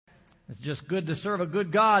It's just good to serve a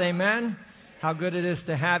good God, amen? How good it is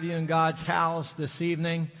to have you in God's house this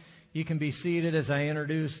evening. You can be seated as I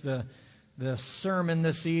introduce the sermon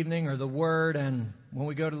this evening, or the word, and when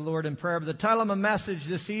we go to the Lord in prayer. But the title of my message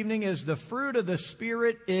this evening is The Fruit of the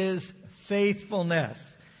Spirit is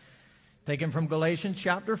Faithfulness. Taken from Galatians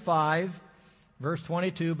chapter 5, verse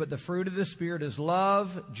 22, but the fruit of the Spirit is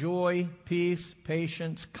love, joy, peace,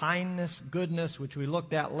 patience, kindness, goodness, which we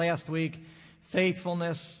looked at last week,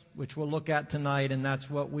 faithfulness, which we'll look at tonight, and that's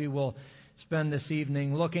what we will spend this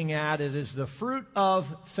evening looking at. It is the fruit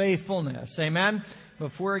of faithfulness. Amen?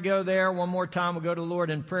 Before we go there, one more time, we'll go to the Lord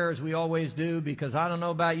in prayer as we always do, because I don't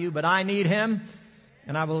know about you, but I need Him,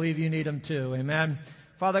 and I believe you need Him too. Amen?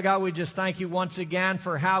 Father God, we just thank you once again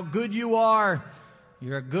for how good you are.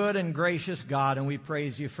 You're a good and gracious God, and we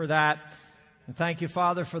praise you for that. And thank you,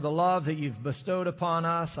 Father, for the love that you've bestowed upon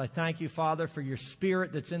us. I thank you, Father, for your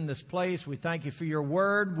Spirit that's in this place. We thank you for your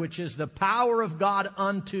word, which is the power of God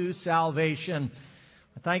unto salvation.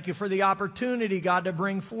 I thank you for the opportunity, God, to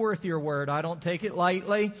bring forth your word. I don't take it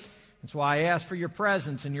lightly. That's why I ask for your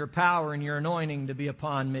presence and your power and your anointing to be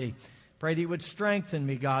upon me. Pray that you would strengthen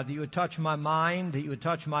me, God, that you would touch my mind, that you would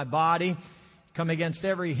touch my body. Come against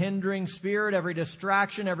every hindering spirit, every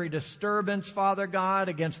distraction, every disturbance, Father God,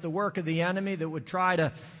 against the work of the enemy that would try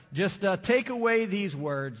to just take away these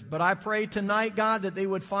words. But I pray tonight, God, that they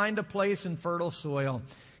would find a place in fertile soil.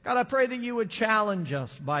 God, I pray that you would challenge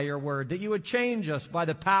us by your word, that you would change us by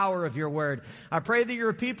the power of your word. I pray that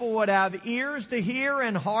your people would have ears to hear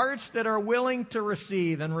and hearts that are willing to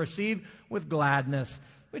receive, and receive with gladness.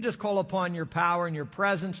 We just call upon your power and your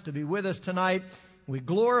presence to be with us tonight. We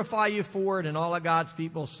glorify you for it, and all of God's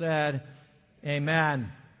people said, amen.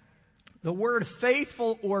 The word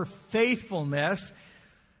faithful or faithfulness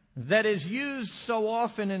that is used so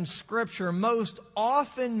often in Scripture most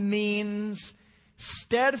often means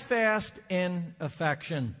steadfast in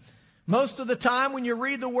affection. Most of the time when you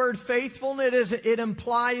read the word faithfulness, it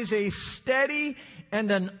implies a steady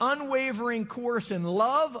and an unwavering course in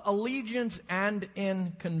love, allegiance, and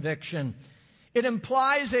in conviction. It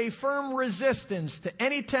implies a firm resistance to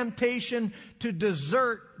any temptation to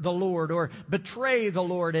desert the Lord or betray the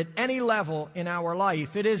Lord at any level in our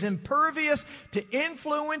life. It is impervious to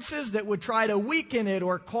influences that would try to weaken it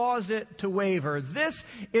or cause it to waver. This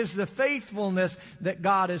is the faithfulness that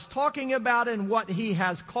God is talking about and what He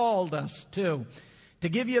has called us to. To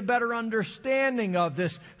give you a better understanding of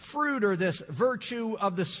this fruit or this virtue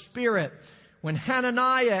of the Spirit, when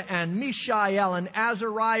Hananiah and Mishael and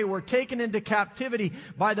Azariah were taken into captivity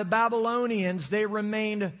by the Babylonians, they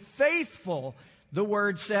remained faithful, the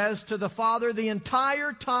word says, to the Father the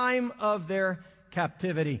entire time of their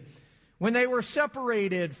captivity. When they were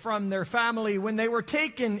separated from their family, when they were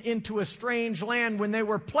taken into a strange land, when they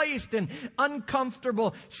were placed in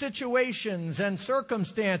uncomfortable situations and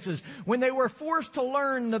circumstances, when they were forced to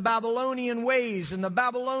learn the Babylonian ways and the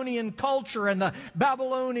Babylonian culture and the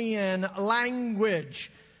Babylonian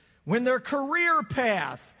language, when their career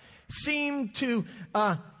path seemed to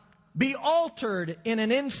be altered in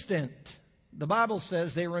an instant, the Bible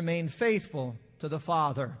says they remained faithful to the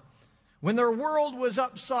Father. When their world was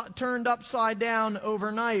turned upside down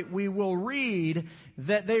overnight, we will read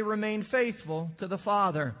that they remained faithful to the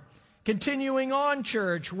Father. Continuing on,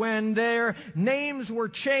 church, when their names were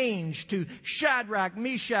changed to Shadrach,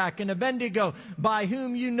 Meshach, and Abednego, by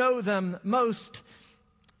whom you know them most,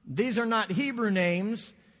 these are not Hebrew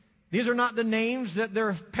names. These are not the names that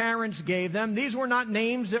their parents gave them. These were not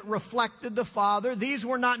names that reflected the Father. These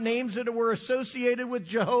were not names that were associated with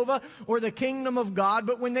Jehovah or the kingdom of God.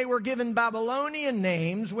 But when they were given Babylonian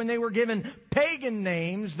names, when they were given pagan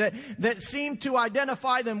names that seemed to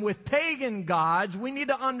identify them with pagan gods, we need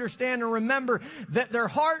to understand and remember that their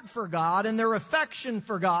heart for God and their affection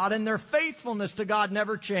for God and their faithfulness to God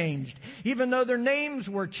never changed. Even though their names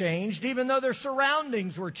were changed, even though their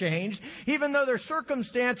surroundings were changed, even though their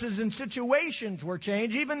circumstances and situations were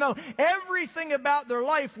changed, even though everything about their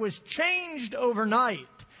life was changed overnight,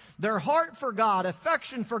 their heart for God,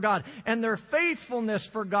 affection for God, and their faithfulness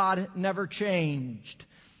for God never changed.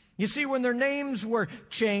 You see, when their names were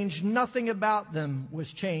changed, nothing about them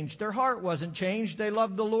was changed. Their heart wasn't changed. They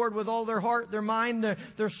loved the Lord with all their heart, their mind,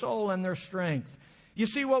 their soul, and their strength. You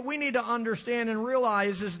see, what we need to understand and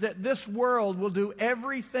realize is that this world will do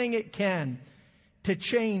everything it can to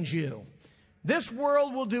change you. This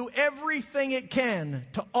world will do everything it can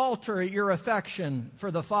to alter your affection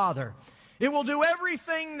for the Father. It will do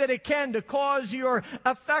everything that it can to cause your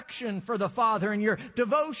affection for the Father and your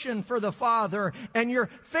devotion for the Father and your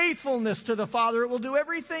faithfulness to the Father. It will do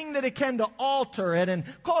everything that it can to alter it and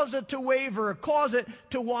cause it to waver, cause it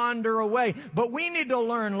to wander away. But we need to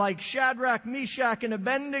learn, like Shadrach, Meshach, and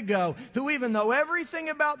Abednego, who even though everything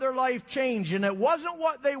about their life changed and it wasn't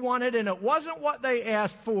what they wanted and it wasn't what they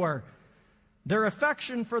asked for, their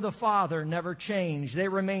affection for the Father never changed. They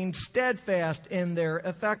remained steadfast in their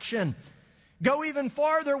affection. Go even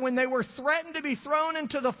farther, when they were threatened to be thrown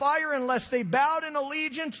into the fire unless they bowed in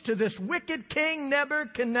allegiance to this wicked king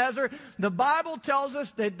Nebuchadnezzar, the Bible tells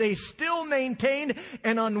us that they still maintained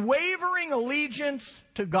an unwavering allegiance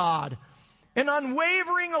to God. An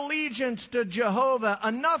unwavering allegiance to Jehovah,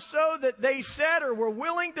 enough so that they said or were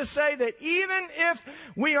willing to say that even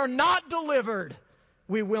if we are not delivered,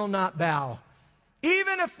 we will not bow.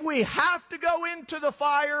 Even if we have to go into the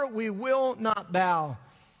fire, we will not bow.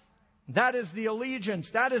 That is the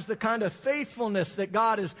allegiance. That is the kind of faithfulness that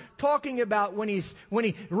God is talking about when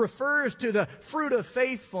He refers to the fruit of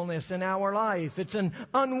faithfulness in our life. It's an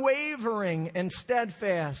unwavering and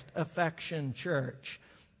steadfast affection, church.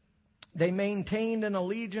 They maintained an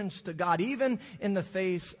allegiance to God, even in the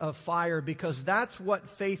face of fire, because that's what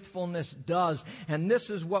faithfulness does. And this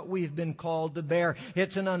is what we've been called to bear.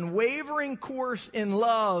 It's an unwavering course in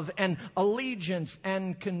love and allegiance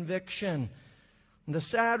and conviction. The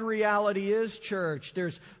sad reality is, church,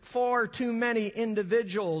 there's far too many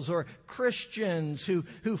individuals or Christians who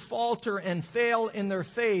falter and fail in their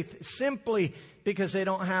faith simply because they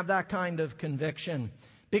don't have that kind of conviction,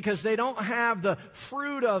 because they don't have the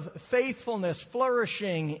fruit of faithfulness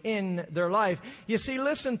flourishing in their life. You see,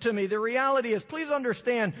 listen to me. The reality is, please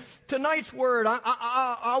understand, tonight's word,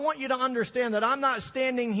 I want you to understand that I'm not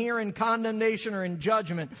standing here in condemnation or in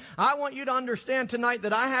judgment. I want you to understand tonight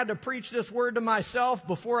that I had to preach this word to myself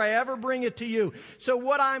before I ever bring it to you. So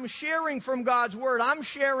what I'm sharing from God's word, I'm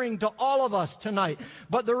sharing to all of us tonight.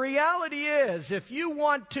 But the reality is, if you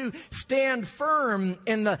want to stand firm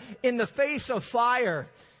in the face of fire,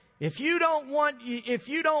 if you don't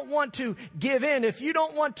want to give in, if you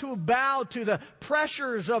don't want to bow to the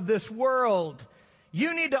pressures of this world,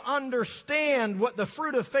 you need to understand what the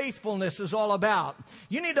fruit of faithfulness is all about.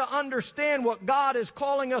 You need to understand what God is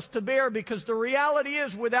calling us to bear, because the reality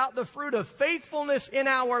is, without the fruit of faithfulness in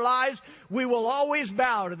our lives, we will always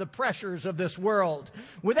bow to the pressures of this world.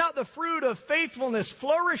 Without the fruit of faithfulness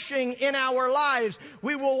flourishing in our lives,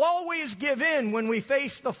 we will always give in when we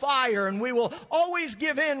face the fire, and we will always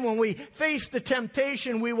give in when we face the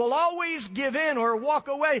temptation. We will always give in or walk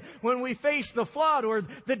away when we face the flood or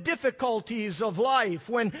the difficulties of life.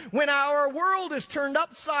 When our world is turned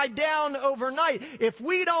upside down overnight, if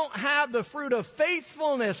we don't have the fruit of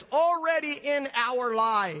faithfulness already in our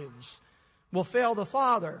lives, we'll fail the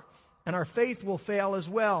Father, and our faith will fail as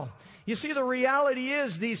well. You see, the reality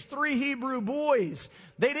is, these 3 Hebrew boys,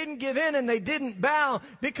 they didn't give in and they didn't bow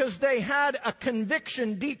because they had a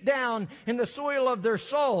conviction deep down in the soil of their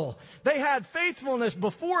soul. They had faithfulness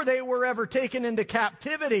before they were ever taken into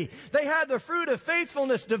captivity. They had the fruit of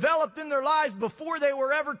faithfulness developed in their lives before they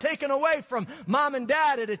were ever taken away from mom and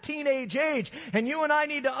dad at a teenage age. And you and I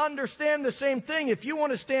need to understand the same thing. If you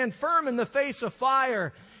want to stand firm in the face of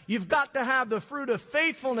fire, you've got to have the fruit of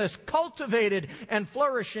faithfulness cultivated and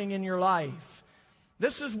flourishing in your life.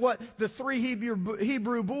 This is what the 3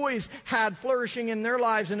 Hebrew boys had flourishing in their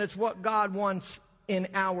lives, and it's what God wants in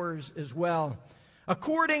ours as well.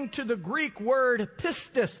 According to the Greek word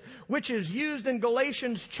pistis, which is used in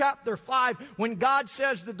Galatians chapter 5, when God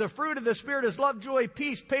says that the fruit of the Spirit is love, joy,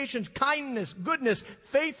 peace, patience, kindness, goodness,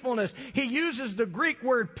 faithfulness, He uses the Greek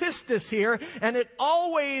word pistis here, and it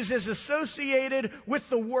always is associated with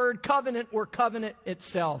the word covenant or covenant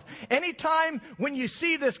itself. Anytime when you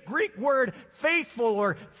see this Greek word faithful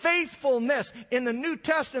or faithfulness in the New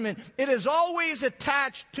Testament, it is always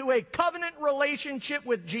attached to a covenant relationship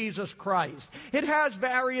with Jesus Christ. It has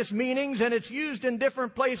various meanings and it's used in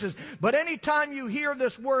different places. But anytime you hear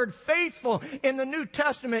this word faithful in the New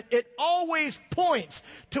Testament, it always points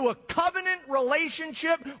to a covenant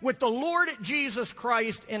relationship with the Lord Jesus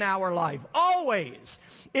Christ in our life. Always.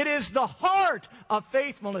 It is the heart of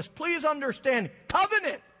faithfulness. Please understand,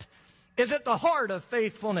 covenant is at the heart of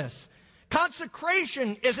faithfulness.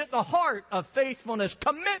 Consecration is at the heart of faithfulness.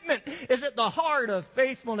 Commitment is at the heart of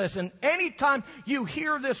faithfulness. And anytime you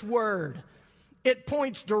hear this word, it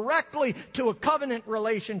points directly to a covenant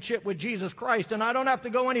relationship with Jesus Christ. And I don't have to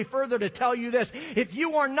go any further to tell you this. If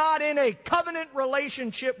you are not in a covenant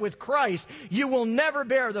relationship with Christ, you will never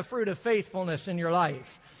bear the fruit of faithfulness in your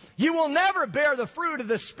life. You will never bear the fruit of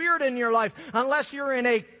the Spirit in your life unless you're in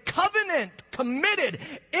a covenant committed,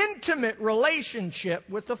 intimate relationship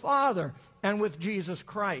with the Father and with Jesus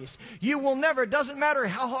Christ. You will never, doesn't matter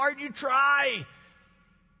how hard you try,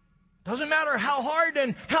 doesn't matter how hard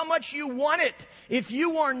and how much you want it, if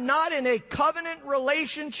you are not in a covenant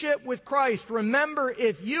relationship with Christ, remember,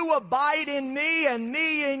 if you abide in me and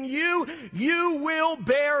me in you, you will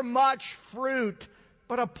bear much fruit.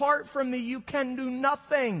 But apart from me, you can do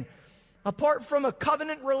nothing. Apart from a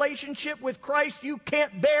covenant relationship with Christ,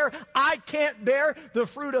 I can't bear the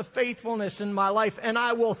fruit of faithfulness in my life, and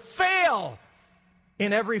I will fail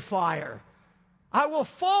in every fire. I will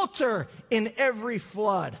falter in every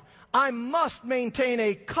flood. I must maintain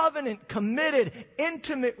a covenant, committed,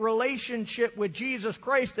 intimate relationship with Jesus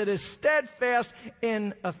Christ that is steadfast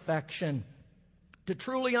in affection. To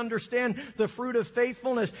truly understand the fruit of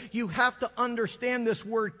faithfulness, you have to understand this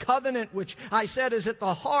word covenant, which I said is at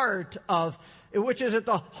the heart of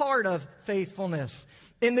faithfulness.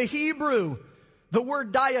 In the Hebrew, the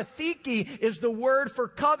word diatheke is the word for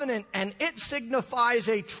covenant, and it signifies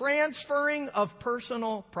a transferring of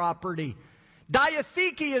personal property.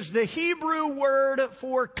 Diatheke is the Hebrew word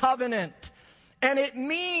for covenant, and it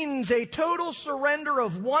means a total surrender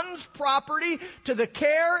of one's property to the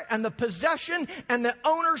care and the possession and the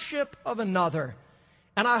ownership of another.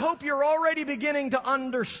 And I hope you're already beginning to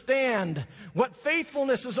understand what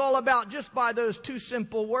faithfulness is all about just by those two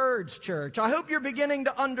simple words, church. I hope you're beginning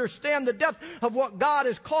to understand the depth of what God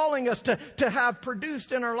is calling us to have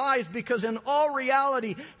produced in our lives, because in all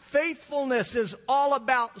reality, faithfulness is all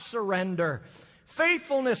about surrender.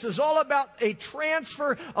 Faithfulness is all about a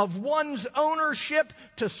transfer of one's ownership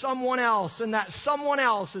to someone else, and that someone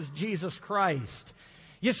else is Jesus Christ.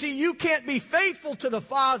 You see, you can't be faithful to the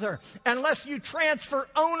Father unless you transfer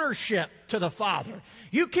ownership to the Father.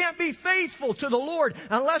 You can't be faithful to the Lord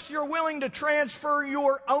unless you're willing to transfer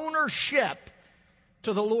your ownership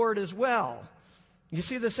to the Lord as well. You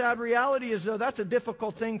see, the sad reality is, though, that's a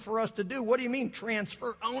difficult thing for us to do. What do you mean,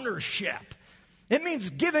 transfer ownership? It means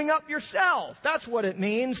giving up yourself. That's what it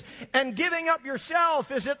means. And giving up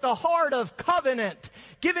yourself is at the heart of covenant.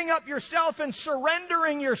 Giving up yourself and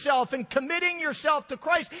surrendering yourself and committing yourself to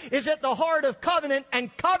Christ is at the heart of covenant,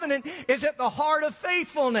 and covenant is at the heart of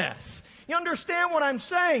faithfulness. You understand what I'm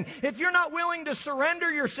saying? If you're not willing to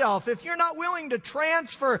surrender yourself, if you're not willing to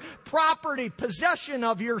transfer property, possession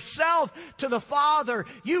of yourself to the Father,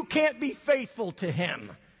 you can't be faithful to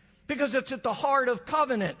Him. Because it's at the heart of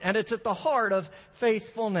covenant, and it's at the heart of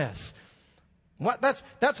faithfulness.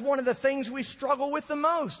 That's one of the things we struggle with the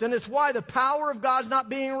most. And it's why the power of God's not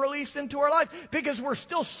being released into our life. Because we're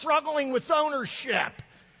still struggling with ownership.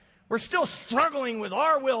 We're still struggling with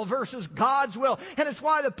our will versus God's will. And it's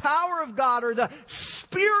why the power of God, or the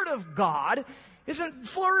Spirit of God, isn't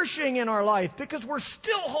flourishing in our life. Because we're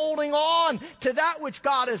still holding on to that which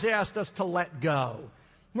God has asked us to let go.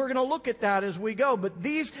 We're going to look at that as we go. But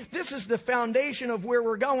this is the foundation of where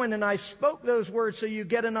we're going. And I spoke those words so you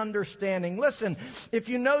get an understanding. Listen, if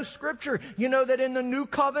you know Scripture, you know that in the New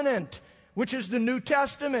Covenant, which is the New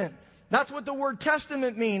Testament, that's what the word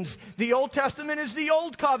testament means. The Old Testament is the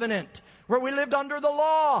Old Covenant, where we lived under the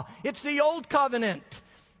law. It's the Old Covenant.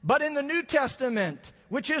 But in the New Testament,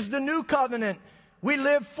 which is the New Covenant, we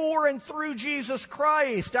live for and through Jesus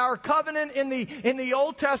Christ. Our covenant in the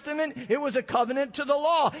Old Testament, it was a covenant to the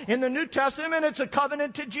law. In the New Testament, it's a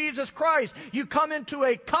covenant to Jesus Christ. You come into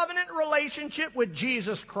a covenant relationship with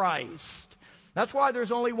Jesus Christ. That's why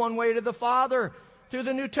there's only one way to the Father. Through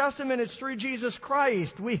the New Testament, it's through Jesus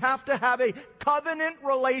Christ. We have to have a covenant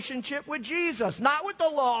relationship with Jesus. Not with the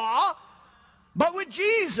law, but with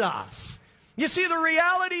Jesus. You see, the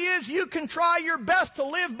reality is you can try your best to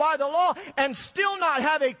live by the law and still not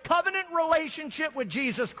have a covenant relationship with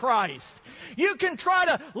Jesus Christ. You can try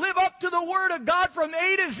to live up to the Word of God from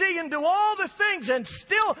A to Z and do all the things and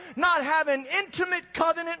still not have an intimate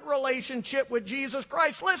covenant relationship with Jesus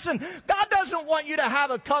Christ. Listen, God doesn't want you to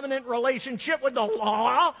have a covenant relationship with the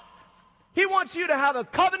law. He wants you to have a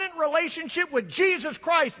covenant relationship with Jesus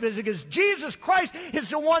Christ, because Jesus Christ is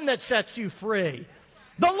the one that sets you free.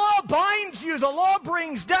 The law binds you. The law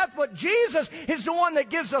brings death, but Jesus is the one that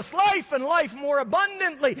gives us life, and life more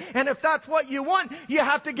abundantly. And if that's what you want, you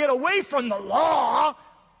have to get away from the law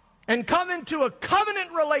and come into a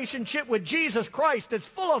covenant relationship with Jesus Christ that's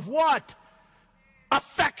full of what?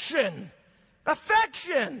 Affection.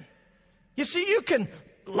 Affection. You see, you can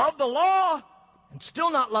love the law and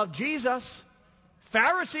still not love Jesus.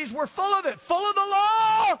 Pharisees were full of it, full of the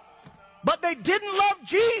law, but they didn't love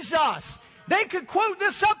Jesus. They could quote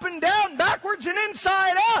this up and down, backwards and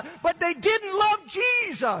inside out, but they didn't love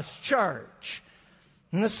Jesus, church.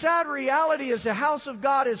 And the sad reality is the house of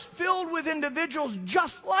God is filled with individuals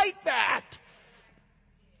just like that.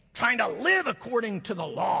 trying to live according to the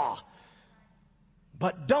law,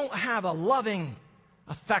 but don't have a loving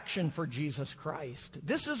affection for Jesus Christ.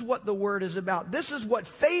 This is what the Word is about. This is what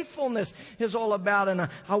faithfulness is all about, and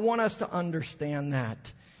I want us to understand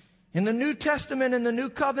that. In the New Testament, in the New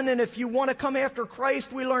Covenant, if you want to come after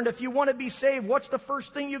Christ, we learned if you want to be saved, what's the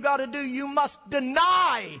first thing you got to do? You must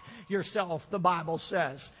deny yourself, the Bible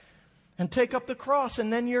says, and take up the cross,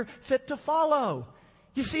 and then you're fit to follow.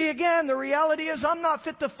 You see, again, the reality is I'm not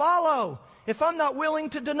fit to follow if I'm not willing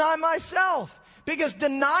to deny myself. Because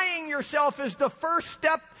denying yourself is the first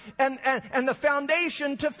step and the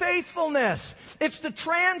foundation to faithfulness. It's the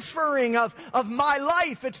transferring of my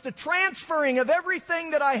life. It's the transferring of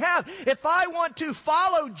everything that I have. If I want to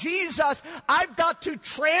follow Jesus, I've got to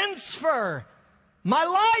transfer my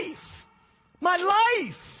life. My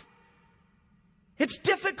life. It's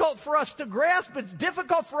difficult for us to grasp. It's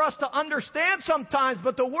difficult for us to understand sometimes.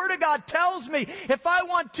 But the Word of God tells me if I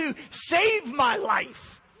want to save my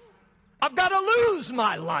life, I've got to lose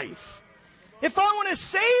my life. If I want to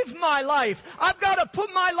save my life, I've got to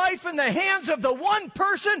put my life in the hands of the one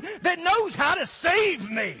person that knows how to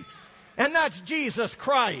save me. And that's Jesus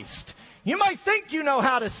Christ. You might think you know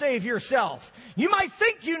how to save yourself. You might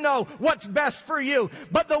think you know what's best for you.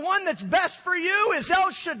 But the one that's best for you is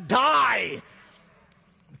El Shaddai,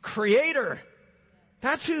 the Creator.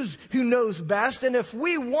 That's who knows best. And if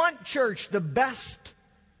we want, church, the best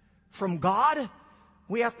from God,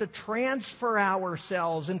 we have to transfer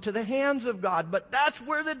ourselves into the hands of God. But that's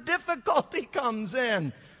where the difficulty comes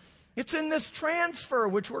in. It's in this transfer,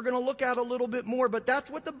 which we're going to look at a little bit more. But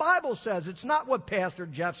that's what the Bible says. It's not what Pastor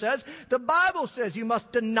Jeff says. The Bible says you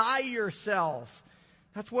must deny yourself.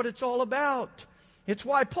 That's what it's all about. It's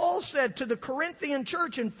why Paul said to the Corinthian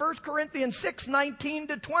church in 1 Corinthians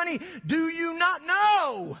 6:19-20, do you not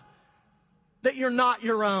know that you're not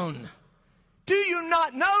your own? Do you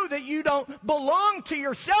not know that you don't belong to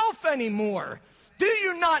yourself anymore? Do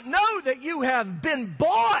you not know that you have been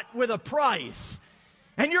bought with a price?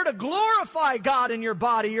 And you're to glorify God in your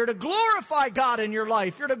body. You're to glorify God in your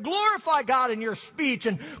life. You're to glorify God in your speech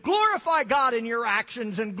and glorify God in your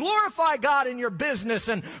actions and glorify God in your business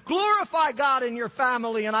and glorify God in your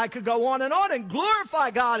family. And I could go on and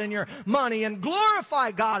glorify God in your money and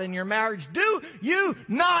glorify God in your marriage. Do you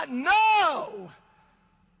not know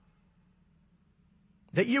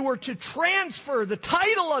that you were to transfer the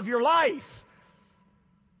title of your life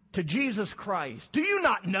to Jesus Christ? Do you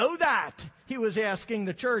not know that? He was asking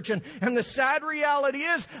the church. And the sad reality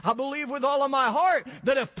is, I believe with all of my heart,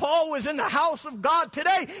 that if Paul was in the house of God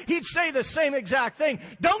today, he'd say the same exact thing.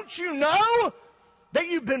 Don't you know that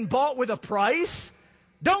you've been bought with a price?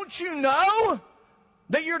 Don't you know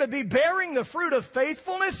that you're to be bearing the fruit of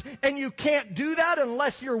faithfulness, and you can't do that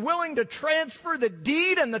unless you're willing to transfer the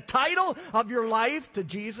deed and the title of your life to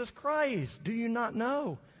Jesus Christ? Do you not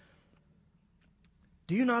know?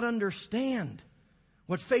 Do you not understand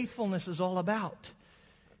what faithfulness is all about?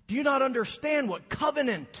 Do you not understand what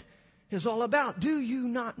covenant is all about? Do you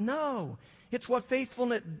not know? It's what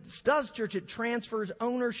faithfulness does, church. It transfers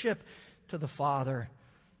ownership to the Father.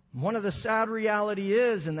 One of the sad reality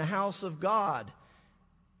is in the house of God,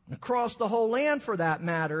 across the whole land for that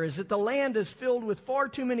matter, is that the land is filled with far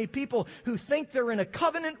too many people who think they're in a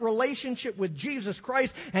covenant relationship with Jesus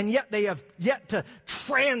Christ, and yet they have yet to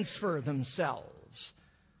transfer themselves.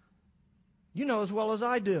 You know as well as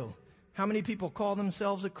I do how many people call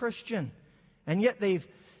themselves a Christian, and yet they've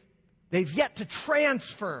yet to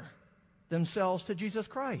transfer themselves to Jesus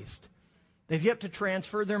Christ. They've yet to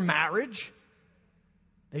transfer their marriage.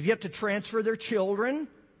 They've yet to transfer their children.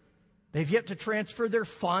 They've yet to transfer their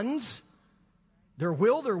funds, their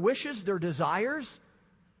will, their wishes, their desires.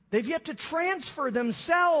 They've yet to transfer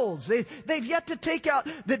themselves. They've yet to take out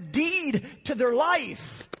the deed to their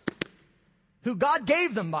life, who God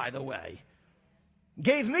gave them, by the way.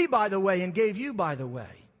 Gave me, by the way, and gave you, by the way.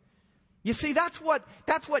 You see, that's what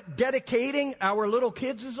dedicating our little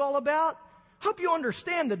kids is all about. Hope you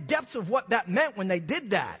understand the depths of what that meant when they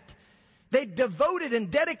did that. They devoted and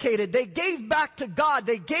dedicated. They gave back to God.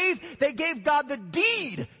 They gave God the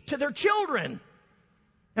deed to their children.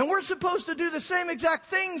 And we're supposed to do the same exact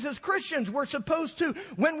things as Christians. We're supposed to,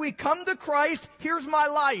 when we come to Christ, here's my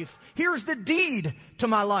life. Here's the deed to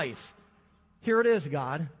my life. Here it is,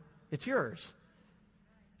 God. It's yours.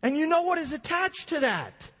 And you know what is attached to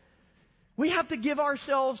that? We have to give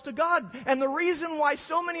ourselves to God. And the reason why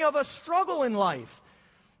so many of us struggle in life,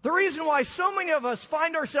 the reason why so many of us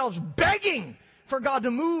find ourselves begging for God to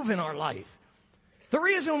move in our life, the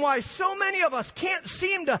reason why so many of us can't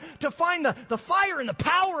seem to find the fire and the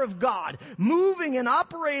power of God moving and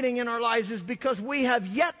operating in our lives is because we have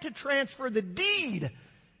yet to transfer the deed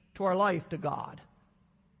to our life to God.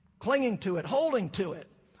 Clinging to it, holding to it,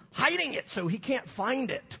 hiding it so he can't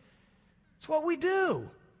find it. It's what we do.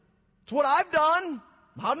 It's what I've done.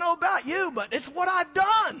 I don't know about you, but it's what I've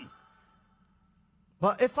done.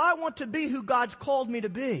 But if I want to be who God's called me to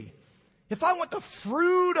be, if I want the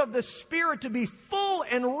fruit of the Spirit to be full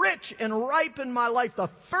and rich and ripe in my life, the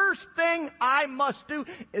first thing I must do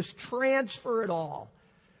is transfer it all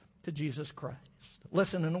to Jesus Christ.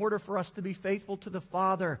 Listen, in order for us to be faithful to the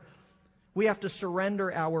Father, we have to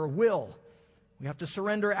surrender our will. We have to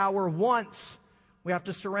surrender our wants. We have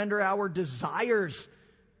to surrender our desires.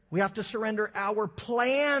 We have to surrender our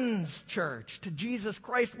plans, church, to Jesus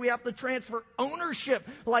Christ. We have to transfer ownership,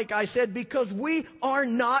 like I said, because we are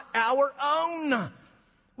not our own.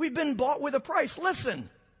 We've been bought with a price. Listen,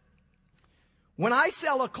 when I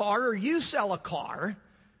sell a car or you sell a car,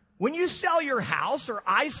 when you sell your house or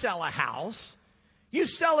I sell a house, you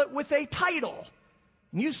sell it with a title.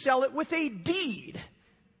 And you sell it with a deed.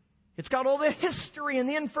 It's got all the history and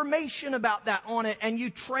the information about that on it, and you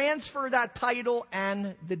transfer that title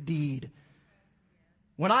and the deed.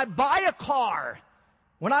 When I buy a car,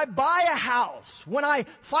 when I buy a house, when I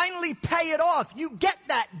finally pay it off, you get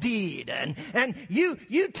that deed, and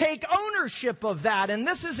you take ownership of that. And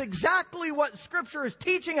this is exactly what Scripture is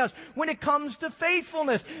teaching us when it comes to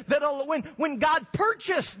faithfulness. That when God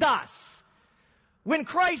purchased us, when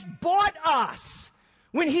Christ bought us,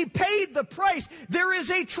 when he paid the price, there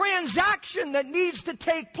is a transaction that needs to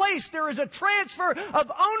take place. There is a transfer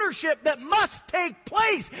of ownership that must take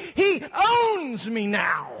place. He owns me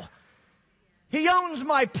now. He owns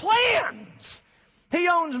my plans. He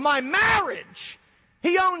owns my marriage.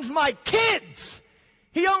 He owns my kids.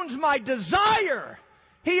 He owns my desire.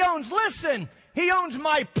 He owns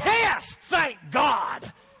my past, thank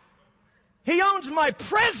God. He owns my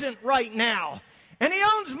present right now. And he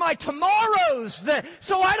owns my tomorrows,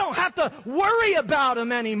 so I don't have to worry about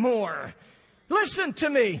them anymore. Listen to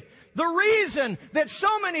me. The reason that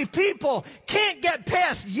so many people can't get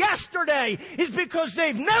past yesterday is because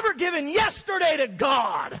they've never given yesterday to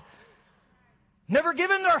God. Never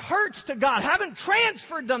given their hurts to God. Haven't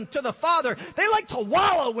transferred them to the Father. They like to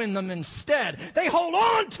wallow in them instead. They hold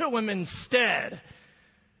on to them instead.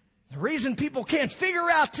 The reason people can't figure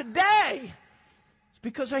out today,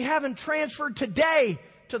 because they haven't transferred today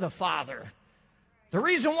to the Father. The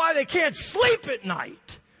reason why they can't sleep at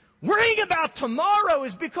night, worrying about tomorrow,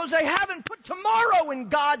 is because they haven't put tomorrow in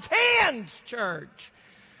God's hands, church.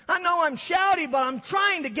 I know I'm shouty, but I'm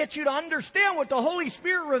trying to get you to understand what the Holy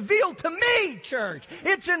Spirit revealed to me, church.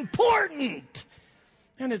 It's important,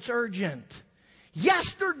 and it's urgent.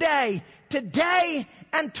 Yesterday, today,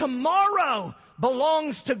 and tomorrow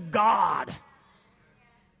belongs to God.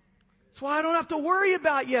 That's why I don't have to worry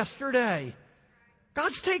about yesterday.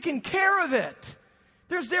 God's taken care of it.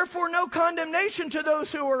 There's therefore no condemnation to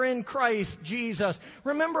those who are in Christ Jesus.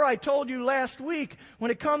 Remember, I told you last week,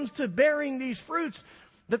 when it comes to bearing these fruits,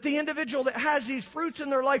 that the individual that has these fruits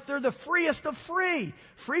in their life, they're the freest of free.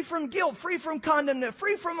 Free from guilt, free from condemnation,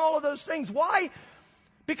 free from all of those things. Why?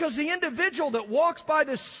 Because the individual that walks by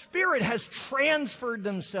the Spirit has transferred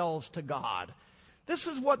themselves to God. This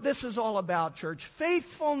is what this is all about, church.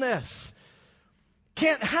 Faithfulness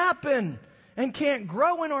can't happen and can't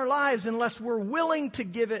grow in our lives unless we're willing to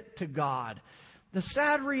give it to God. The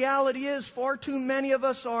sad reality is far too many of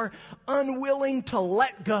us are unwilling to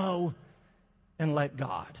let go and let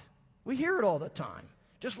God. We hear it all the time.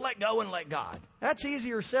 Just let go and let God. That's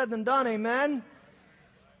easier said than done, amen?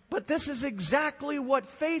 But this is exactly what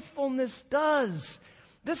faithfulness does.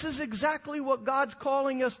 This is exactly what God's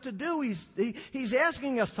calling us to do. He's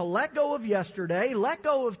asking us to let go of yesterday, let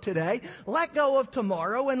go of today, let go of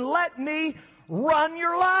tomorrow, and let me run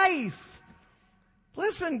your life.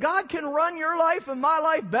 Listen, God can run your life and my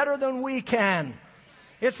life better than we can.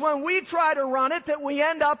 It's when we try to run it that we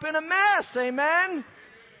end up in a mess, amen?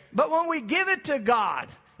 But when we give it to God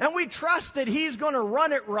and we trust that He's going to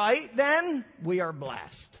run it right, then we are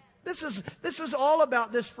blessed. This is all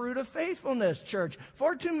about this fruit of faithfulness, church.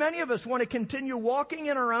 Far too many of us want to continue walking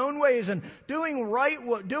in our own ways and doing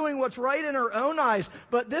what's right in our own eyes,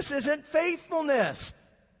 but this isn't faithfulness.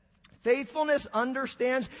 Faithfulness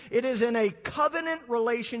understands it is in a covenant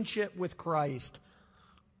relationship with Christ.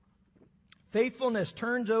 Faithfulness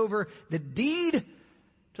turns over the deed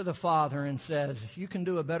to the Father and says, you can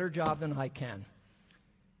do a better job than I can.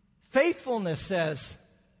 Faithfulness says,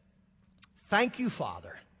 thank you,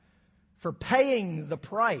 Father, for paying the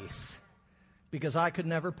price, because I could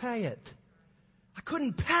never pay it. I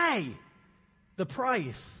couldn't pay the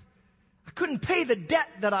price. I couldn't pay the debt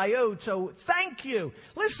that I owed, so thank you.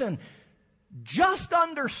 Listen, just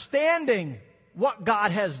understanding what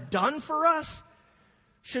God has done for us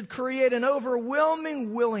should create an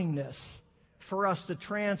overwhelming willingness for us to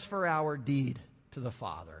transfer our deed to the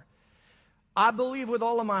Father. I believe with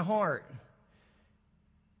all of my heart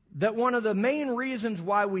that one of the main reasons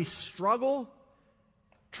why we struggle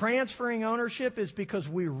transferring ownership is because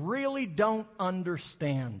we really don't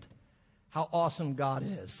understand how awesome God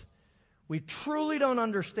is. We truly don't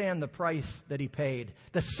understand the price that He paid,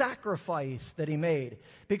 the sacrifice that He made.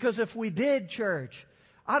 Because if we did, church,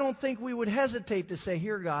 I don't think we would hesitate to say,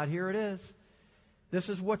 here, God, here it is. This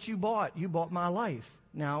is what you bought. You bought my life.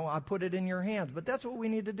 Now I put it in your hands. But that's what we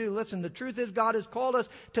need to do. Listen, the truth is God has called us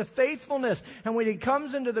to faithfulness. And when He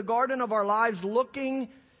comes into the garden of our lives looking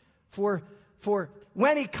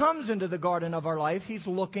when He comes into the garden of our life, He's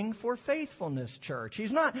looking for faithfulness, church.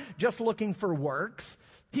 He's not just looking for works.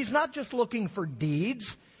 He's not just looking for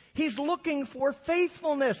deeds. He's looking for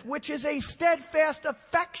faithfulness, which is a steadfast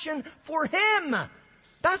affection for Him.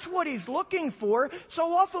 That's what He's looking for. So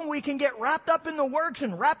often we can get wrapped up in the works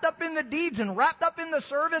and wrapped up in the deeds and wrapped up in the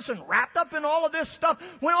service and wrapped up in all of this stuff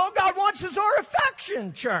when all God wants is our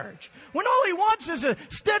affection, church. When all He wants is a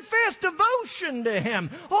steadfast devotion to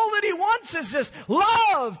Him. All that He wants is this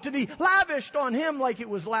love to be lavished on Him like it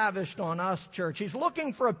was lavished on us, church. He's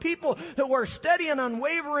looking for a people who are steady and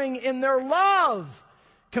unwavering in their love,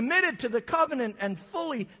 committed to the covenant and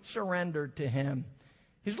fully surrendered to Him.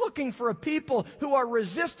 He's looking for a people who are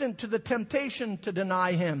resistant to the temptation to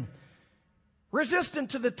deny Him,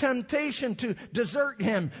 resistant to the temptation to desert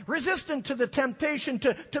Him, resistant to the temptation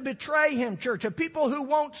to betray Him, church. A people who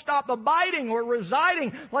won't stop abiding or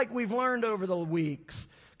residing like we've learned over the weeks.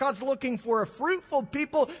 God's looking for a fruitful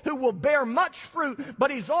people who will bear much fruit,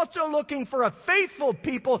 but He's also looking for a faithful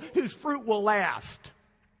people whose fruit will last.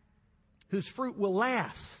 Whose fruit will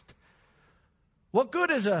last. What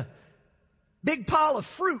good is a big pile of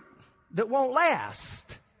fruit that won't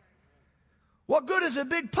last? What good is a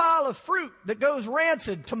big pile of fruit that goes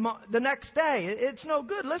rancid the next day? It's no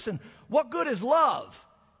good. Listen, what good is love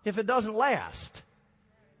if it doesn't last?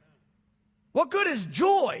 What good is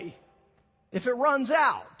joy if it runs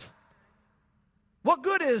out? What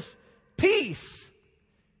good is peace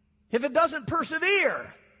if it doesn't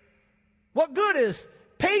persevere? What good is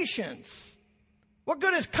patience? What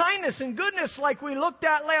good is kindness and goodness like we looked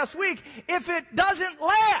at last week if it doesn't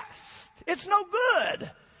last? It's no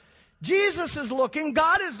good. Jesus is looking,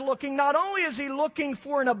 God is looking, not only is He looking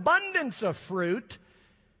for an abundance of fruit.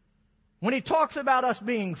 When He talks about us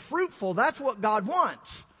being fruitful, that's what God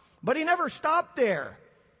wants. But He never stopped there.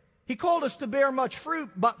 He called us to bear much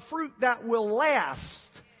fruit, but fruit that will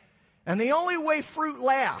last. And the only way fruit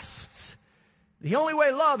lasts, the only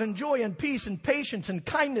way love and joy and peace and patience and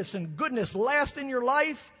kindness and goodness last in your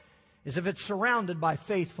life is if it's surrounded by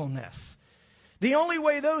faithfulness. The only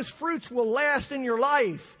way those fruits will last in your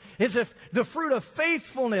life is if the fruit of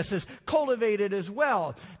faithfulness is cultivated as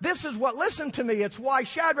well. This is what, listen to me, it's why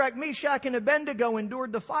Shadrach, Meshach, and Abednego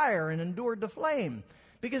endured the fire and endured the flame.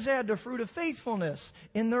 Because they had the fruit of faithfulness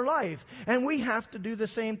in their life. And we have to do the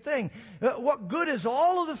same thing. What good is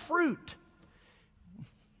all of the fruit?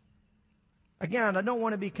 Again, I don't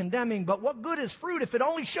want to be condemning, but what good is fruit if it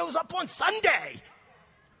only shows up on Sunday?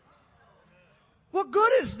 What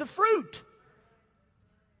good is the fruit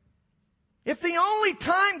if the only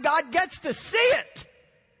time God gets to see it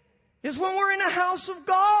is when we're in the house of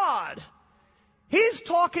God? He's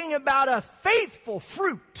talking about a faithful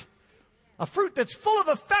fruit, a fruit that's full of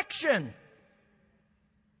affection.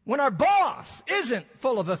 When our boss isn't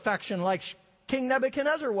full of affection like King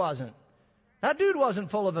Nebuchadnezzar wasn't. That dude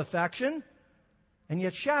wasn't full of affection. And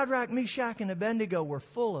yet Shadrach, Meshach, and Abednego were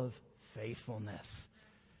full of faithfulness.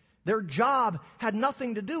 Their job had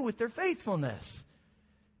nothing to do with their faithfulness.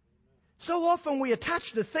 So often we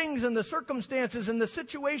attach the things and the circumstances and the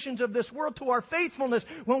situations of this world to our faithfulness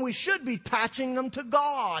when we should be attaching them to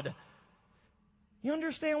God. You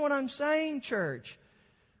understand what I'm saying, church?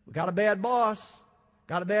 We got a bad boss,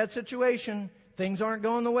 got a bad situation, things aren't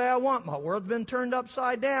going the way I want, my world's been turned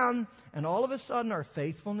upside down, and all of a sudden our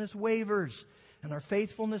faithfulness wavers. And our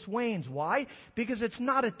faithfulness wanes. Why? Because it's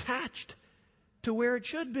not attached to where it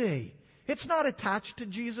should be. It's not attached to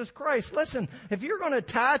Jesus Christ. Listen, if you're going to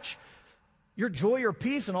attach your joy or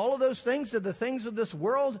peace and all of those things to the things of this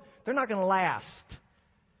world, they're not going to last.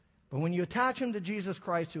 But when you attach them to Jesus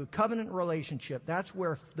Christ, to a covenant relationship, that's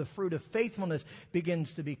where the fruit of faithfulness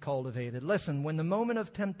begins to be cultivated. Listen, when the moment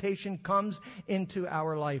of temptation comes into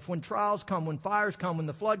our life, when trials come, when fires come, when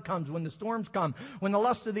the flood comes, when the storms come, when the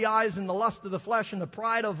lust of the eyes and the lust of the flesh and the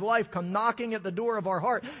pride of life come knocking at the door of our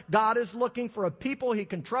heart, God is looking for a people He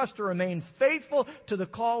can trust to remain faithful to the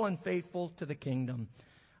call and faithful to the kingdom.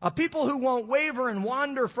 A people who won't waver and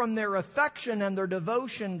wander from their affection and their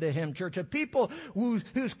devotion to Him, church. A people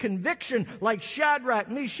whose conviction, like Shadrach,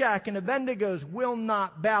 Meshach, and Abednego's, will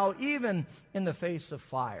not bow even in the face of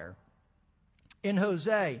fire. In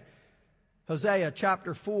Hosea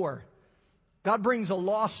chapter 4, God brings a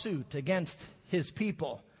lawsuit against His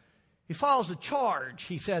people. He files a charge,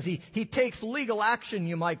 he says. He takes legal action,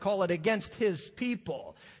 you might call it, against His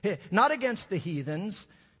people. Not against the heathens,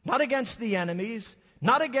 not against the enemies,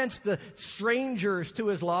 not against the strangers to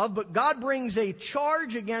His love, but God brings a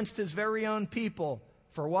charge against His very own people.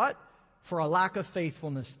 For what? For a lack of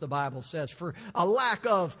faithfulness, the Bible says. For a lack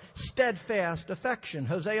of steadfast affection.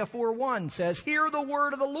 Hosea 4:1 says, "Hear the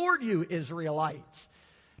word of the Lord, you Israelites."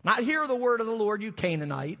 Not hear the word of the Lord, you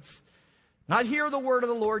Canaanites. Not hear the word of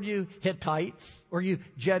the Lord, you Hittites or you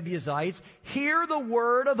Jebusites. Hear the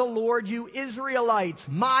word of the Lord, you Israelites,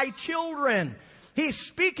 my children. He's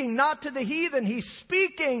speaking not to the heathen. He's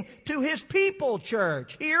speaking to His people,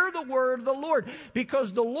 church. Hear the word of the Lord,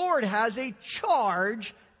 because the Lord has a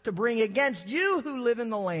charge to bring against you who live in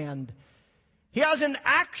the land. He has an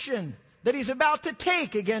action that He's about to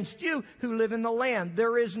take against you who live in the land.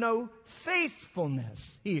 There is no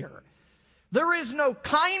faithfulness here. There is no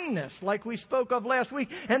kindness like we spoke of last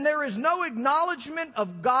week. And there is no acknowledgement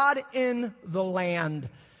of God in the land.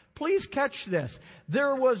 Please catch this.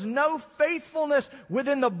 There was no faithfulness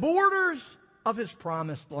within the borders of His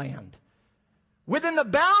promised land. Within the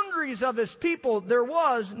boundaries of His people, there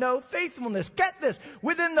was no faithfulness. Get this.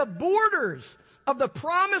 Within the borders of the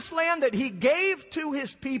promised land that He gave to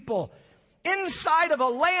His people, inside of a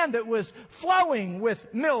land that was flowing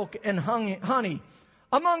with milk and honey,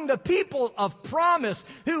 among the people of promise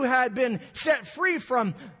who had been set free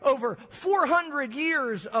from over 400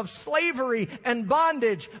 years of slavery and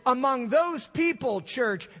bondage, among those people,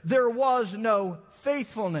 church, there was no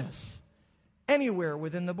faithfulness anywhere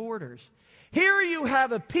within the borders. Here you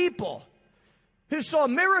have a people who saw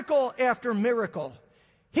miracle after miracle.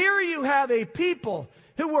 Here you have a people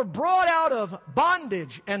who were brought out of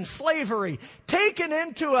bondage and slavery, taken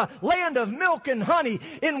into a land of milk and honey.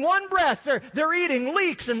 In one breath, they're eating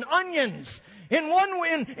leeks and onions. In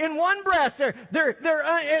one breath,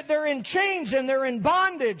 they're in chains and they're in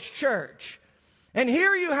bondage, church. And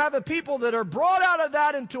here you have a people that are brought out of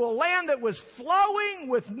that into a land that was flowing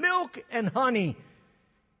with milk and honey.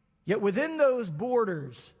 Yet within those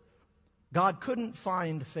borders, God couldn't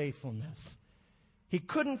find faithfulness. He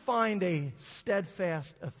couldn't find a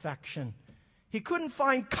steadfast affection. He couldn't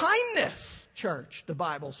find kindness, church, the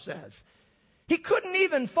Bible says. He couldn't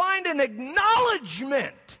even find an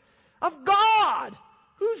acknowledgement of God.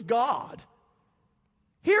 Who's God?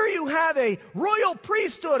 Here you have a royal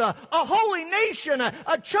priesthood, a holy nation,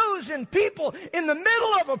 a chosen people in the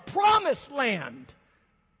middle of a promised land.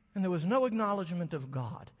 And there was no acknowledgement of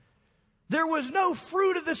God. There was no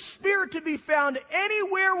fruit of the Spirit to be found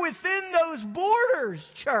anywhere within those borders,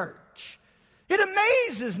 church. It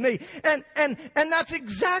amazes me. And that's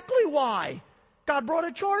exactly why God brought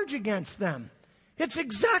a charge against them. It's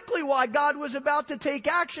exactly why God was about to take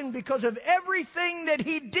action, because of everything that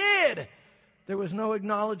He did. There was no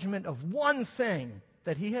acknowledgement of one thing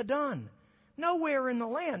that He had done. Nowhere in the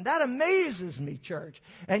land. That amazes me, church.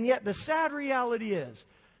 And yet the sad reality is,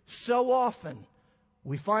 so often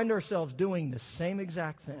we find ourselves doing the same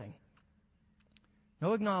exact thing.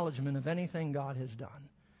 No acknowledgement of anything God has done.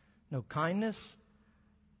 No kindness,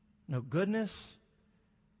 no goodness,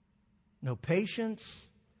 no patience,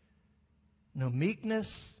 no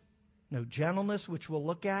meekness, no gentleness, which we'll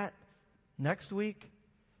look at next week,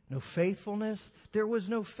 no faithfulness. There was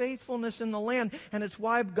no faithfulness in the land, and it's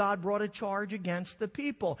why God brought a charge against the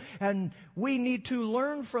people. And we need to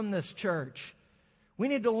learn from this, church. We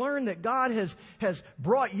need to learn that God has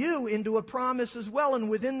brought you into a promise as well. And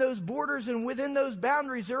within those borders and within those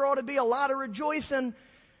boundaries, there ought to be a lot of rejoicing.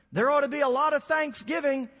 There ought to be a lot of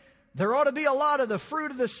thanksgiving. There ought to be a lot of the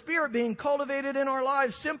fruit of the Spirit being cultivated in our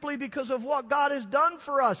lives simply because of what God has done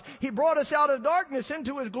for us. He brought us out of darkness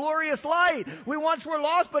into His glorious light. We once were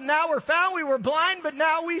lost, but now we're found. We were blind, but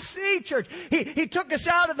now we see, church. He took us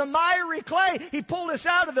out of the miry clay. He pulled us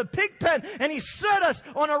out of the pig pen, and He set us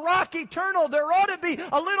on a rock eternal. There ought to be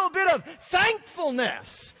a little bit of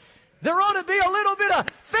thankfulness. There ought to be a little bit of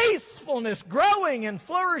faithfulness growing and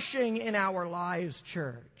flourishing in our lives,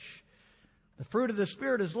 church. The fruit of the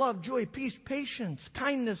Spirit is love, joy, peace, patience,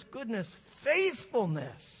 kindness, goodness,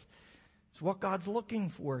 faithfulness. It's what God's looking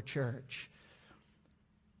for, church.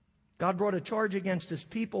 God brought a charge against His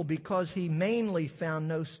people because He mainly found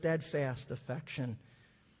no steadfast affection.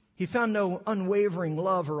 He found no unwavering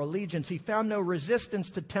love or allegiance. He found no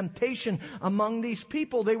resistance to temptation among these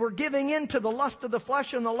people. They were giving in to the lust of the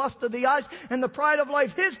flesh and the lust of the eyes and the pride of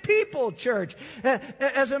life. His people, church.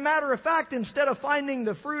 As a matter of fact, instead of finding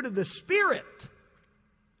the fruit of the Spirit,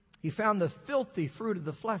 he found the filthy fruit of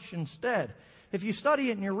the flesh instead. If you study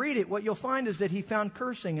it and you read it, what you'll find is that he found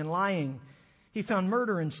cursing and lying. He found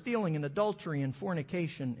murder and stealing and adultery and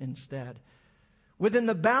fornication instead. Within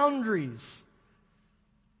the boundaries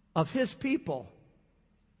of his people,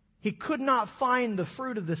 he could not find the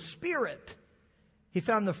fruit of the Spirit. He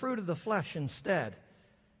found the fruit of the flesh instead.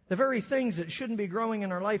 The very things that shouldn't be growing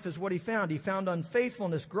in our life is what he found. He found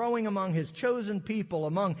unfaithfulness growing among his chosen people,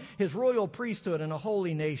 among his royal priesthood and a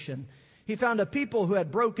holy nation. He found a people who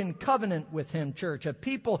had broken covenant with him, church, a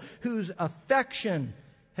people whose affection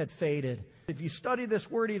had faded. If you study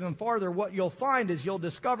this word even farther, what you'll find is you'll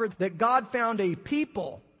discover that God found a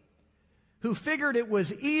people who figured it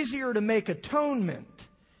was easier to make atonement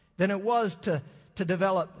than it was to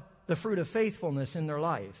develop the fruit of faithfulness in their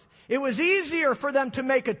life. It was easier for them to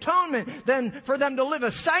make atonement than for them to live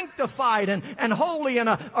a sanctified and holy and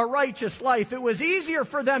a righteous life. It was easier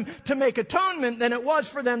for them to make atonement than it was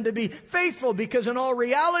for them to be faithful, because in all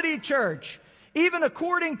reality, church, even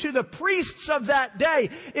according to the priests of that day,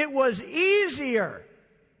 it was easier.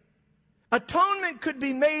 Atonement could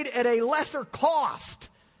be made at a lesser cost,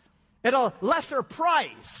 at a lesser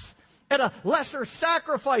price, at a lesser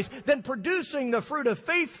sacrifice than producing the fruit of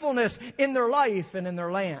faithfulness in their life and in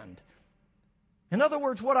their land. In other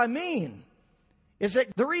words, what I mean is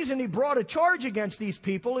that the reason he brought a charge against these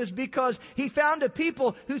people is because he found a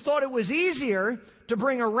people who thought it was easier to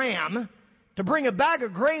bring a ram, to bring a bag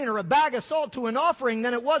of grain or a bag of salt to an offering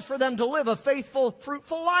than it was for them to live a faithful,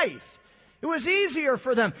 fruitful life. It was easier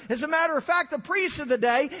for them. As a matter of fact, the priests of the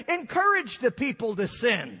day encouraged the people to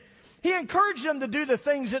sin. He encouraged them to do the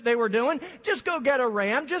things that they were doing. Just go get a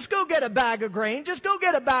ram. Just go get a bag of grain. Just go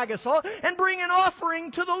get a bag of salt and bring an offering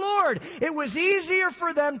to the Lord. It was easier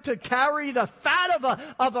for them to carry the fat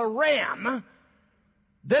of a ram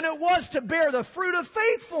than it was to bear the fruit of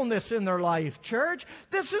faithfulness in their life, church.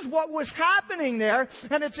 This is what was happening there,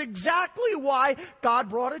 and it's exactly why God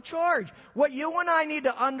brought a charge. What you and I need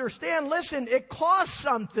to understand, listen, it costs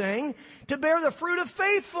something to bear the fruit of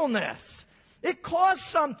faithfulness. It costs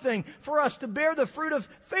something for us to bear the fruit of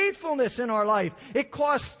faithfulness in our life. It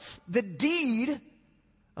costs the deed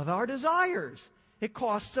of our desires. It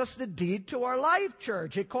costs us the deed to our life,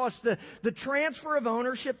 church. It costs the transfer of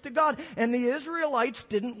ownership to God. And the Israelites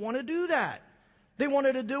didn't want to do that. They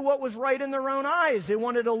wanted to do what was right in their own eyes. They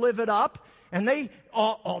wanted to live it up. And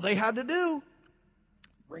all they had to do,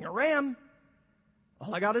 bring a ram.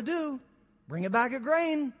 All I got to do, bring a bag of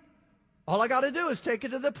grain. All I got to do is take it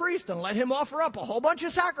to the priest and let him offer up a whole bunch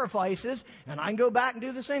of sacrifices, and I can go back and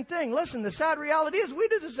do the same thing. Listen, the sad reality is we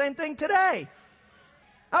do the same thing today.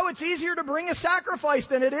 Oh, it's easier to bring a sacrifice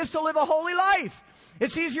than it is to live a holy life.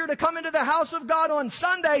 It's easier to come into the house of God on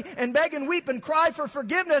Sunday and beg and weep and cry for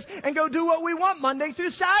forgiveness and go do what we want Monday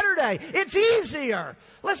through Saturday. It's easier.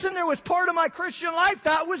 Listen, there was part of my Christian life,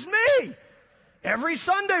 that was me. Every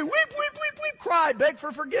Sunday, weep, cry, beg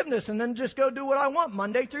for forgiveness, and then just go do what I want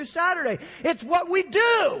Monday through Saturday. It's what we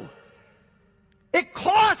do. It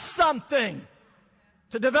costs something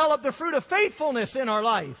to develop the fruit of faithfulness in our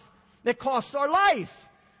life. It costs our life.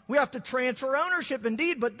 We have to transfer ownership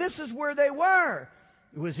indeed, but this is where they were.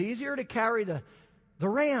 It was easier to carry the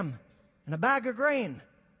ram and a bag of grain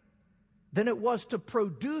than it was to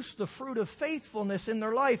produce the fruit of faithfulness in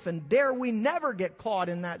their life. And dare we never get caught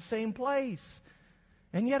in that same place.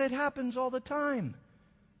 And yet it happens all the time.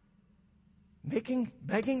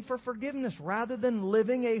 Begging for forgiveness rather than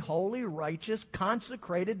living a holy, righteous,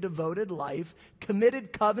 consecrated, devoted life,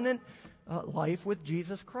 committed covenant life with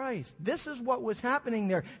Jesus Christ. This is what was happening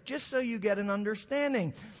there, just so you get an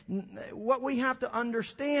understanding. What we have to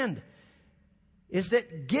understand is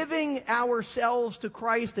that giving ourselves to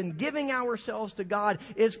Christ and giving ourselves to God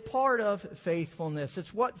is part of faithfulness.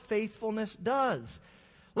 It's what faithfulness does.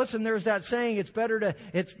 Listen, there's that saying, it's better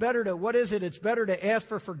to, what is it? It's better to ask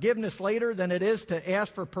for forgiveness later than it is to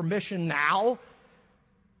ask for permission now.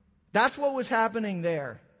 That's what was happening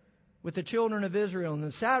there with the children of Israel. And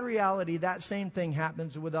the sad reality, that same thing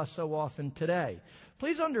happens with us so often today.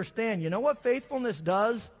 Please understand, you know what faithfulness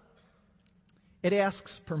does? It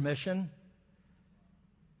asks permission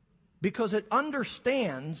because it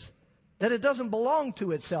understands that it doesn't belong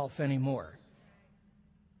to itself anymore.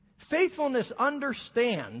 Faithfulness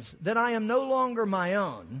understands that I am no longer my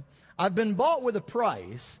own. I've been bought with a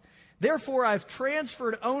price, Therefore, I've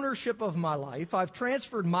transferred ownership of my life. I've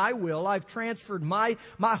transferred my will. I've transferred my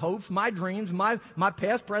hopes, my dreams, my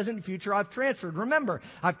past, present, and future. I've transferred. Remember,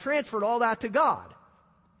 I've transferred all that to God.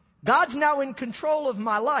 God's now in control of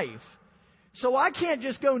my life. So I can't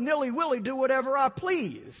just go nilly-willy, do whatever I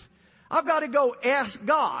please. I've got to go ask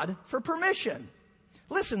God for permission.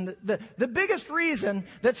 Listen, the biggest reason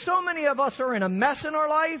that so many of us are in a mess in our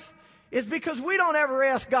life is because we don't ever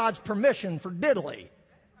ask God's permission for diddly.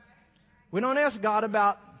 We don't ask God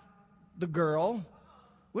about the girl.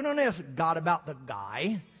 We don't ask God about the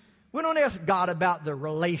guy. We don't ask God about the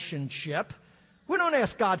relationship. We don't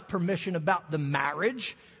ask God's permission about the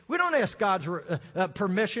marriage. We don't ask God's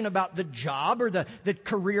permission about the job or the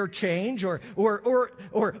career change or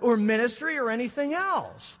ministry or anything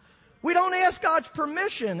else. We don't ask God's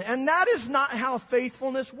permission, and that is not how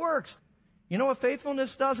faithfulness works. You know what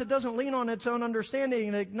faithfulness does? It doesn't lean on its own understanding.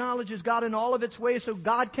 It acknowledges God in all of its ways so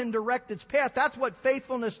God can direct its path. That's what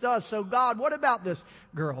faithfulness does. So God, what about this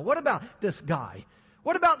girl? What about this guy?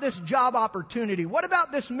 What about this job opportunity? What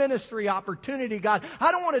about this ministry opportunity, God?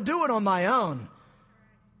 I don't want to do it on my own.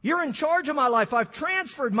 You're in charge of my life. I've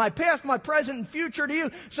transferred my past, my present, and future to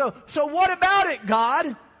you. So what about it,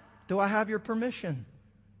 God? Do I have your permission?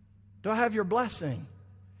 Do I have your blessing?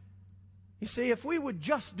 You see, if we would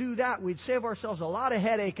just do that, we'd save ourselves a lot of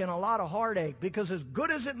headache and a lot of heartache. Because as good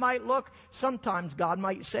as it might look, sometimes God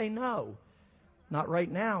might say no. Not right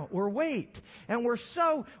now. Or wait. And we're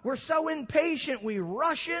so impatient. We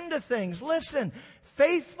rush into things. Listen,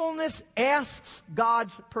 faithfulness asks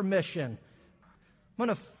God's permission. I'm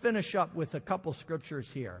going to finish up with a couple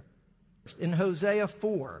scriptures here. In Hosea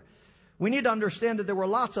 4, we need to understand that there were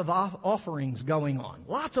lots of offerings going on.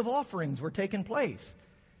 Lots of offerings were taking place.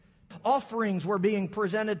 Offerings were being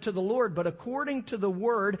presented to the Lord, but according to the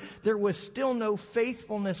Word, there was still no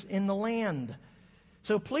faithfulness in the land.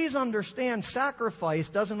 So please understand, sacrifice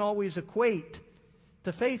doesn't always equate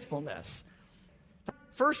to faithfulness.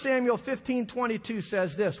 1 Samuel 15:22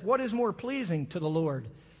 says this, "What is more pleasing to the Lord?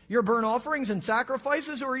 Your burnt offerings and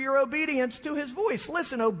sacrifices, or your obedience to His voice?"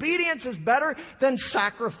 Listen, obedience is better than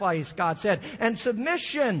sacrifice, God said. And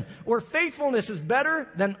submission or faithfulness is better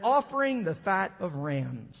than offering the fat of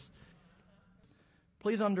rams.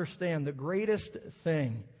 Please understand, the greatest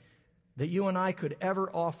thing that you and I could ever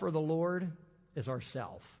offer the Lord is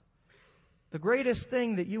ourself. The greatest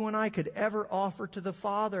thing that you and I could ever offer to the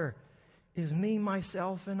Father is me,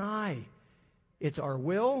 myself, and I. It's our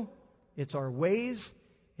will, it's our ways,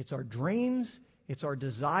 it's our dreams, it's our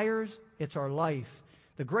desires, it's our life.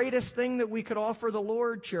 The greatest thing that we could offer the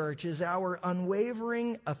Lord, church, is our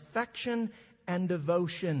unwavering affection and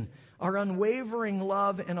devotion, our unwavering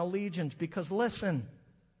love and allegiance. Because listen,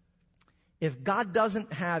 if God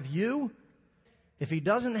doesn't have you, if He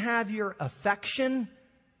doesn't have your affection,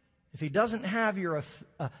 if He doesn't have your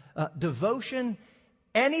devotion,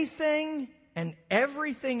 anything and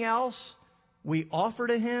everything else we offer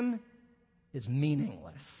to Him is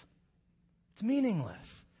meaningless. It's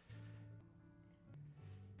meaningless.